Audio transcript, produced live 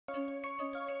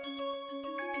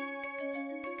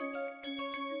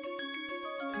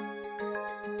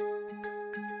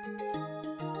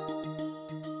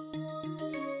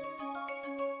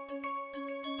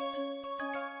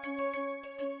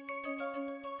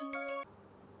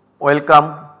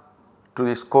Welcome to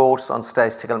this course on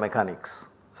statistical mechanics.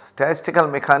 Statistical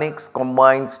mechanics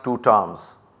combines two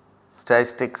terms,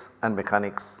 statistics and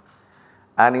mechanics,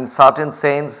 and in certain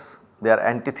sense they are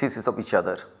antithesis of each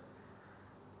other.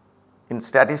 In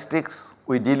statistics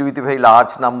we deal with a very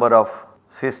large number of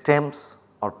systems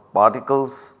or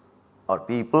particles or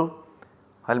people,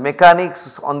 while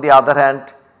mechanics on the other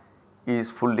hand is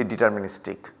fully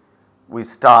deterministic. We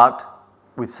start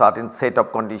with certain set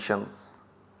of conditions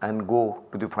and go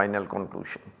to the final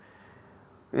conclusion.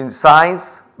 In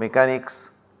science,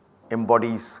 mechanics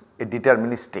embodies a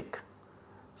deterministic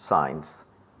science,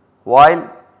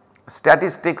 while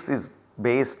statistics is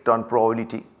based on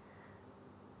probability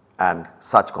and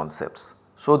such concepts.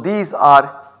 So, these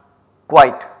are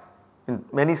quite in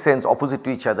many sense opposite to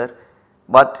each other,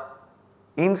 but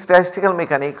in statistical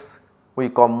mechanics we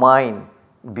combine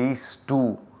these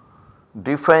two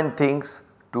different things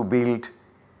to build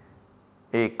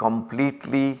a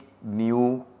completely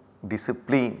new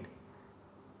discipline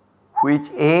which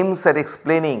aims at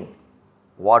explaining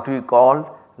what we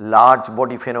call large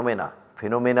body phenomena,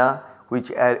 phenomena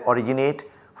which originate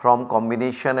from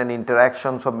combination and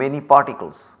interactions of many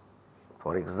particles.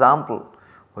 For example,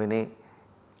 when a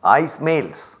ice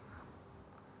melts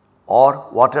or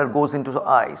water goes into the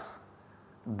ice,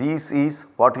 this is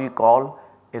what we call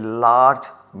a large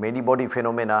many body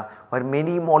phenomena where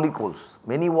many molecules,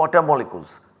 many water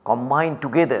molecules combine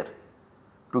together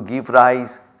to give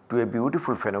rise to a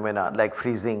beautiful phenomena like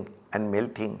freezing and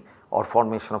melting or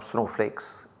formation of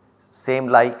snowflakes. Same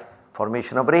like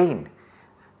formation of rain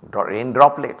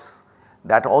droplets,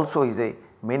 that also is a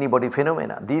many body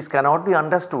phenomena. These cannot be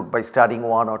understood by studying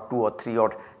 1 or 2 or 3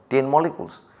 or 10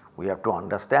 molecules. We have to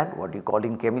understand what you call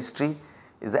in chemistry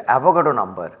is the Avogadro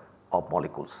number of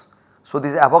molecules. So,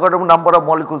 this Avogadro number of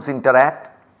molecules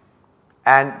interact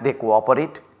and they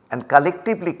cooperate and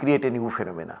collectively create a new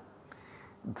phenomena.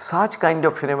 Such kind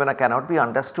of phenomena cannot be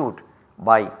understood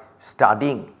by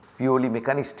studying purely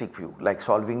mechanistic view like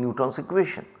solving Newton's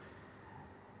equation.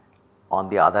 On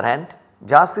the other hand,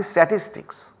 just the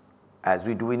statistics as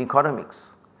we do in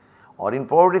economics or in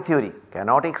probability theory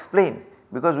cannot explain,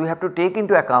 because we have to take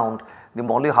into account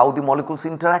how the molecules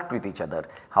interact with each other,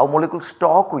 how molecules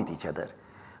talk with each other.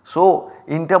 So,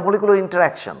 intermolecular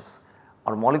interactions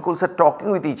or molecules are talking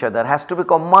with each other has to be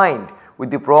combined with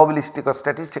the probabilistic or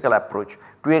statistical approach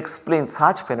to explain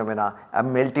such phenomena as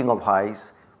melting of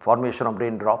ice, formation of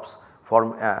raindrops,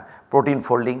 protein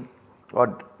folding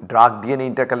or drug DNA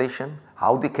intercalation,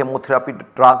 how the chemotherapy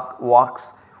drug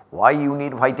works, why you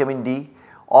need vitamin D,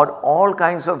 or all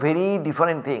kinds of very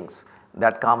different things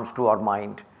that comes to our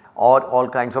mind, or all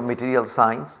kinds of material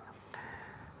science.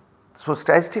 So,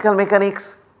 statistical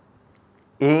mechanics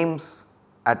aims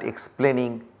at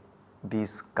explaining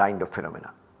these kind of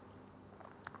phenomena.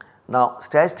 Now,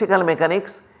 statistical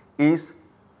mechanics is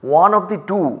one of the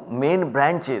two main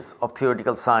branches of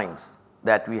theoretical science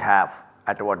that we have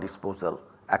at our disposal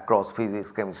across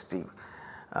physics, chemistry,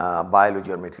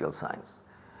 biology or material science.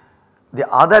 The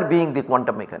other being the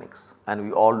quantum mechanics, and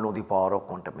we all know the power of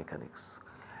quantum mechanics,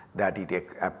 that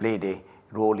it played a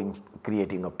role in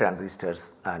creating of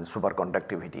transistors and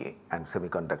superconductivity and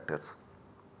semiconductors.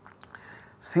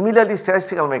 Similarly,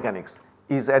 statistical mechanics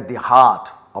is at the heart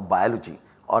of biology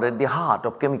or at the heart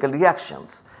of chemical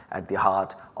reactions, at the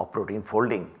heart of protein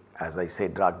folding, as I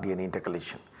said, drug DNA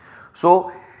intercalation.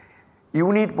 So,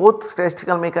 you need both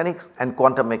statistical mechanics and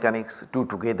quantum mechanics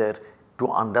together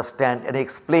to understand and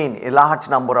explain a large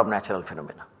number of natural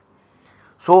phenomena.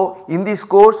 So, in this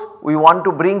course we want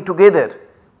to bring together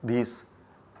these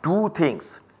two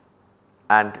things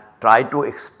and try to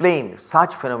explain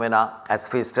such phenomena as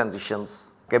phase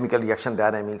transitions, chemical reaction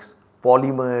dynamics,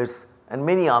 polymers and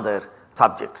many other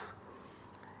subjects.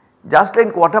 Just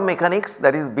like quantum mechanics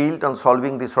that is built on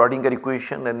solving the Schrodinger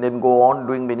equation and then go on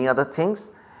doing many other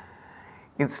things,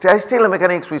 in statistical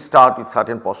mechanics we start with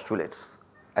certain postulates,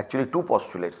 actually two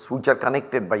postulates which are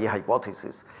connected by a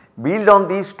hypothesis. Build on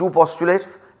these two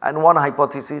postulates and one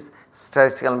hypothesis,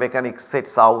 statistical mechanics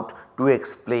sets out to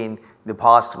explain the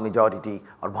vast majority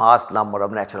or vast number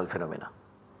of natural phenomena.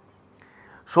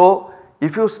 So,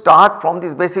 if you start from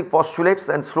these basic postulates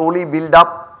and slowly build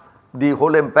up the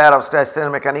whole empire of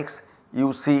statistical mechanics,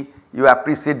 you see, you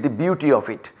appreciate the beauty of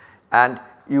it, and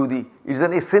it is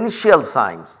an essential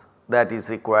science that is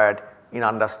required in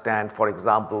understand, for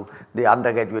example, the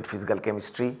undergraduate physical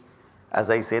chemistry,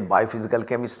 as I said, biophysical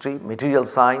chemistry, material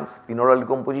science, mineral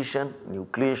decomposition,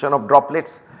 nucleation of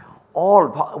droplets,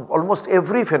 almost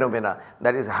every phenomena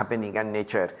that is happening in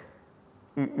nature,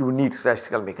 you need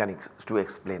statistical mechanics to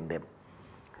explain them.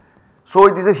 So,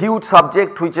 it is a huge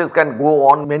subject which can go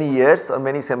on many years or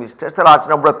many semesters, a large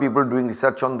number of people doing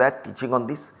research on that, teaching on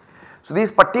this. So,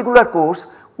 this particular course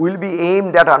will be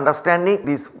aimed at understanding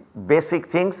these basic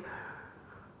things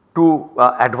to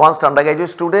advanced undergraduate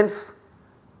students,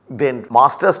 then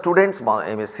master students,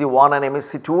 MSc 1 and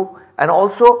MSc 2, and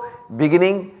also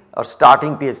beginning or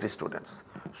starting PhD students.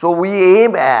 So, we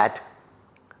aim at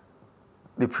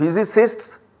the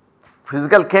physicists,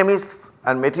 physical chemists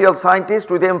and material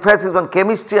scientists with emphasis on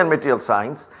chemistry and material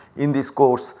science in this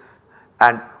course,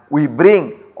 and we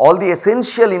bring all the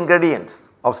essential ingredients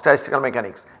of statistical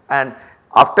mechanics, and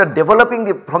after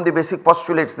developing from the basic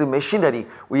postulates the machinery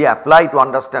we apply to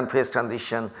understand phase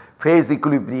transition, phase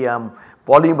equilibrium,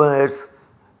 polymers,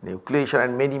 nucleation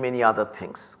and many other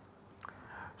things.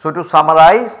 So, to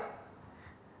summarize,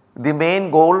 the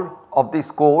main goal of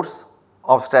this course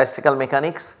of statistical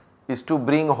mechanics is to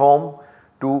bring home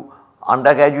to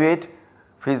undergraduate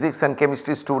physics and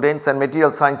chemistry students and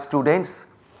material science students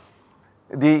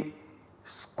the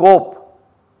scope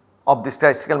of the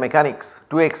statistical mechanics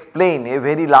to explain a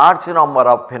very large number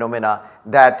of phenomena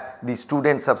that the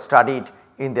students have studied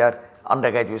in their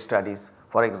undergraduate studies.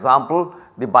 For example,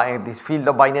 this field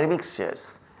of binary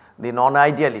mixtures, the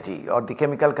non-ideality or the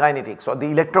chemical kinetics or the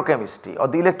electrochemistry or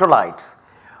the electrolytes,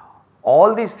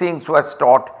 all these things were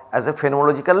taught as a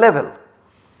phenomenological level.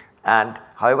 And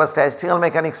however, statistical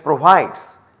mechanics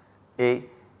provides a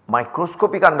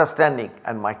microscopic understanding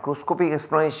and microscopic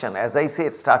explanation, as I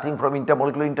said, starting from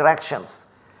intermolecular interactions,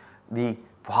 the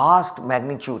vast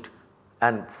magnitude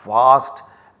and vast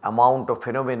amount of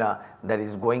phenomena that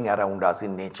is going around us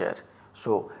in nature.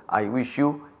 So, I wish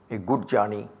you a good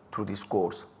journey through this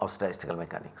course of statistical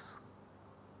mechanics.